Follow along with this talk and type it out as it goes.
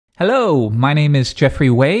Hello, my name is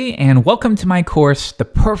Jeffrey Wei, and welcome to my course, The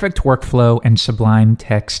Perfect Workflow in Sublime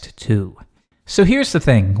Text 2. So here's the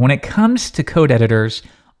thing, when it comes to code editors,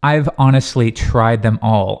 I've honestly tried them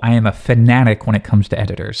all. I am a fanatic when it comes to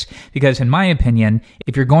editors, because in my opinion,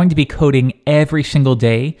 if you're going to be coding every single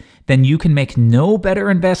day, then you can make no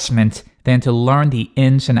better investment than to learn the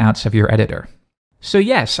ins and outs of your editor. So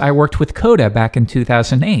yes, I worked with Coda back in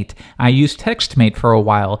 2008. I used TextMate for a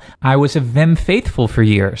while. I was a Vim faithful for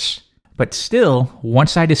years. But still,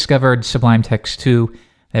 once I discovered Sublime Text 2,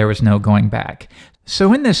 there was no going back.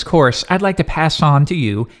 So in this course, I'd like to pass on to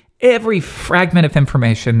you every fragment of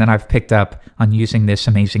information that I've picked up on using this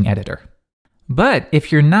amazing editor. But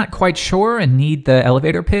if you're not quite sure and need the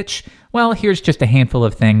elevator pitch, well, here's just a handful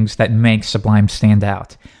of things that make Sublime stand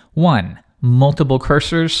out. 1. Multiple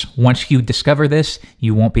cursors. Once you discover this,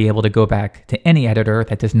 you won't be able to go back to any editor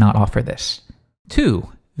that does not offer this. 2.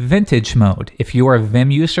 Vintage mode. If you are a Vim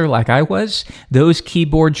user like I was, those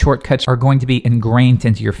keyboard shortcuts are going to be ingrained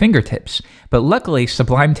into your fingertips. But luckily,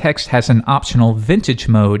 Sublime Text has an optional vintage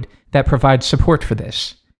mode that provides support for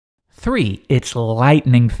this. 3. It's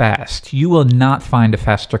lightning fast. You will not find a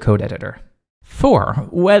faster code editor. 4.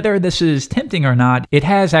 Whether this is tempting or not, it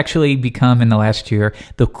has actually become in the last year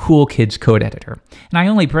the cool kids code editor. And I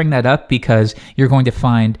only bring that up because you're going to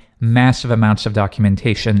find massive amounts of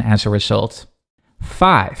documentation as a result.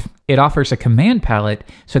 5. It offers a command palette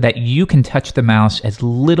so that you can touch the mouse as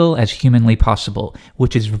little as humanly possible,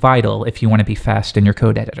 which is vital if you want to be fast in your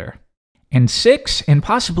code editor. And 6, and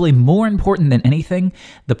possibly more important than anything,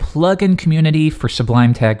 the plugin community for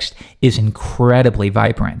Sublime Text is incredibly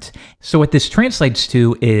vibrant. So what this translates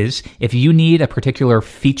to is, if you need a particular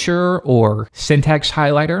feature or syntax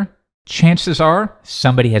highlighter, chances are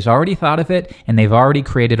somebody has already thought of it and they've already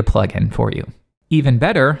created a plugin for you. Even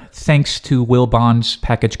better, thanks to Will Bond's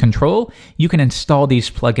package control, you can install these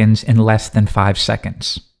plugins in less than 5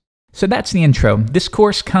 seconds. So that's the intro. This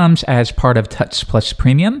course comes as part of Tuts Plus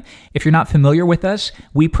Premium. If you're not familiar with us,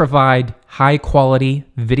 we provide high-quality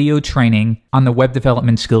video training on the web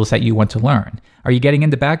development skills that you want to learn. Are you getting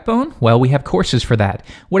into Backbone? Well, we have courses for that.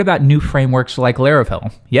 What about new frameworks like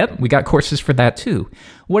Laravel? Yep, we got courses for that too.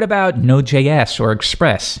 What about Node.js or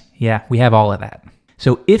Express? Yeah, we have all of that.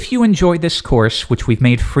 So if you enjoyed this course, which we've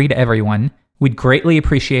made free to everyone, we'd greatly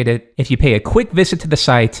appreciate it if you pay a quick visit to the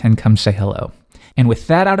site and come say hello. And with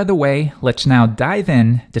that out of the way, let's now dive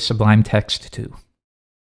in to Sublime Text 2.